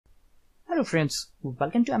Hello friends,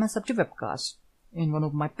 welcome to MSFT webcast. In one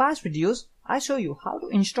of my past videos, I show you how to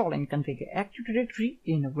install and configure Active Directory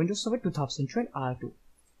in Windows Server 2012 R2.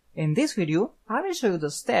 In this video, I will show you the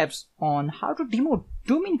steps on how to demote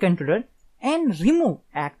domain controller and remove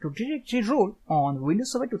Active Directory role on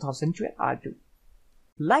Windows Server 2012 R2.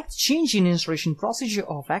 Like change in installation procedure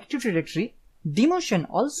of Active Directory, demotion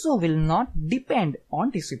also will not depend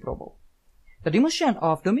on TC Probe. The demotion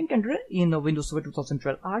of domain controller in the Windows Server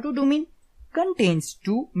 2012 R2 domain contains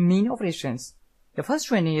two main operations. The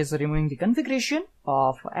first one is removing the configuration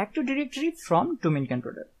of Active Directory from domain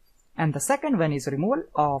controller, and the second one is removal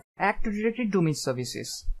of Active Directory domain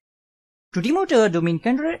services. To demote a domain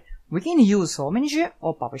controller, we can use Server Manager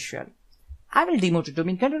or PowerShell. I will demote a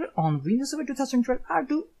domain controller on Windows Server 2012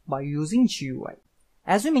 R2 by using GUI,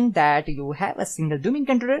 assuming that you have a single domain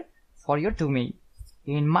controller for your domain.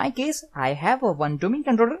 In my case, I have one domain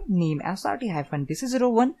controller named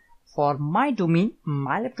srt-dc01 for my domain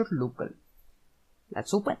my.local.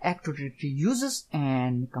 Let's open Active Directory Users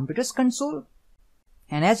and Computers console.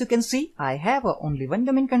 And as you can see, I have only one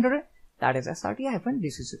domain controller, that is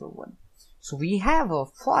srt-dc01. So we have a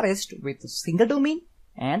forest with a single domain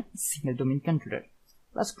and single domain controller.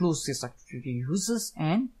 Let's close this Active Directory Users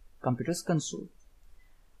and Computers console.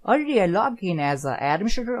 Already I logged in as an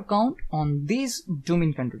administrator account on this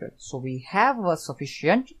domain controller, so we have a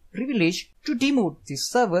sufficient privilege to demote this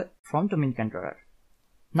server from domain controller.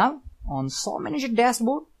 Now on Server Manager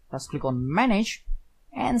dashboard, let's click on Manage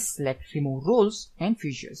and select Remove Roles and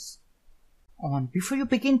Features. On Before You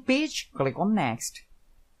Begin page, click on Next.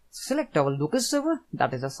 Select our local server,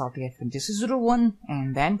 that is srt-dc01,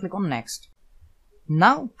 and then click on Next.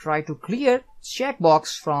 Now try to clear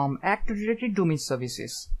checkbox from Active Directory Domain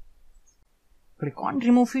Services. Click on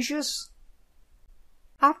Remove Features.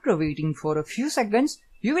 After waiting for a few seconds,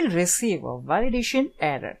 you will receive a validation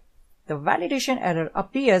error. The validation error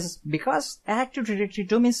appears because Active Directory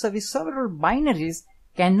Domain Service server binaries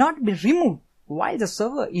cannot be removed while the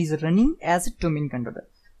server is running as a domain controller.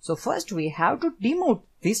 So first we have to demote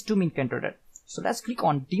this domain controller. So let's click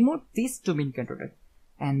on Demote this domain controller,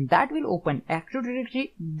 and that will open Active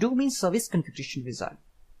Directory Domain Service Configuration Wizard.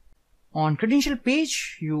 On credential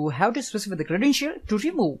page, you have to specify the credential to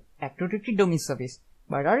remove Active Directory Domain Service,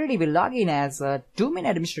 but already we log in as a domain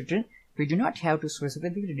administrator, we do not have to specify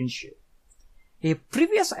the credential. If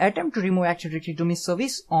previous attempt to remove Active Directory Domain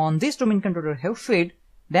Service on this domain controller have failed,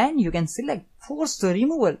 then you can select Force the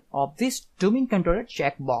removal of this domain controller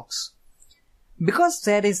checkbox. Because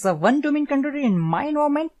there is a one domain controller in my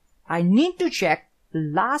environment, I need to check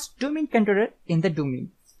last domain controller in the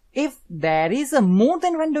domain. If there is a more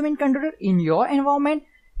than one domain controller in your environment,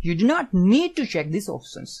 you do not need to check these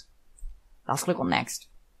options. Let's click on Next.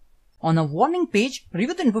 On a warning page,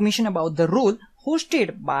 review the information about the role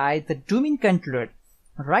hosted by the domain controller.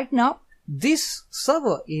 Right now, this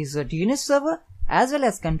server is a DNS server as well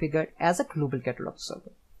as configured as a global catalog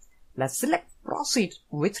server. Let's select Proceed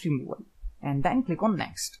with Removal and then click on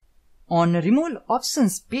Next. On Removal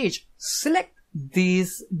Options page, select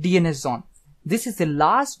this DNS zone. This is the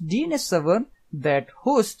last DNS server that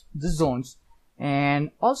hosts the zones,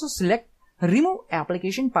 and also select Remove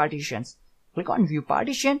Application Partitions. Click on View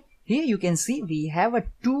Partition. Here you can see we have a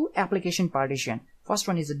two application partition. First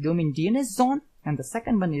one is a domain DNS zone and the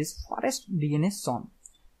second one is forest DNS zone.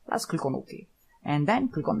 Let's click on OK and then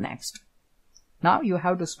click on Next. Now you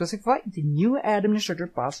have to specify the new administrator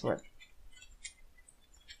password.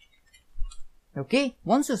 Okay,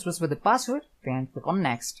 once you specify the password, then click on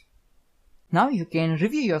Next. Now you can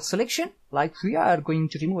review your selection. Like we are going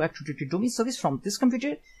to remove Active Directory Domain Service from this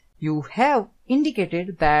computer. You have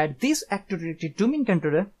indicated that this Active Directory Domain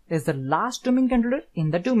Controller is the last domain controller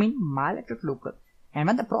in the domain my.local. And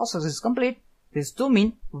when the process is complete, this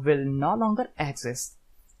domain will no longer exist.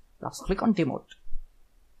 Let's click on Demote.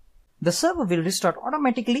 The server will restart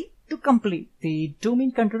automatically to complete the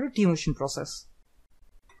domain controller demotion process.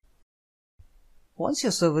 Once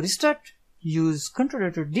your server restarts, use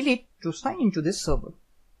controller to delete to sign into this server.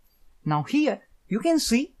 Now here you can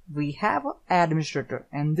see we have an administrator,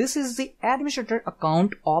 and this is the administrator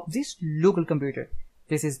account of this local computer.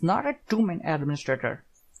 This is not a domain administrator.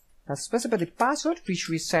 Let's specify the password which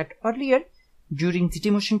we set earlier during the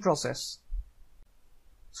demotion process.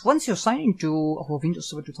 So once you sign into our Windows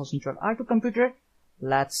Server 2012 R2 computer,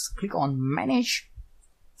 let's click on Manage,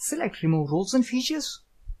 select Remove Roles and Features.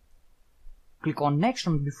 Click on Next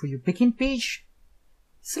on Before You Begin page.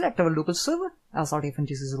 Select our local server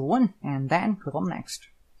srt-dc01 and then click on Next.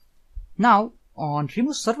 Now on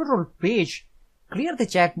Remove Server Role page, clear the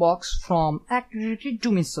checkbox from Active Directory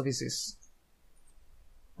Domain Services.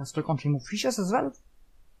 Let's click on Remove Features as well.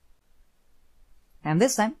 and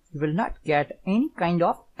this time you will not get any kind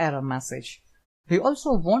of error message. We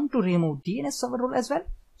also want to remove DNS server role as well.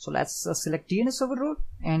 So let's select DNS server role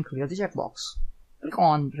and clear the checkbox. Click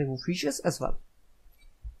on remove features as well.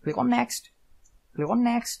 Click on next. Click on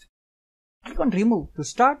next. Click on remove to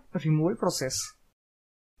start the removal process.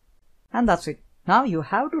 And that's it. Now you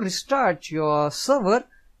have to restart your server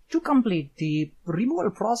to complete the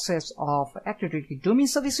removal process of Active Directory domain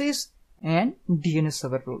services and DNS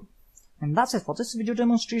server role. And that's it for this video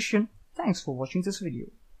demonstration. Thanks for watching this video.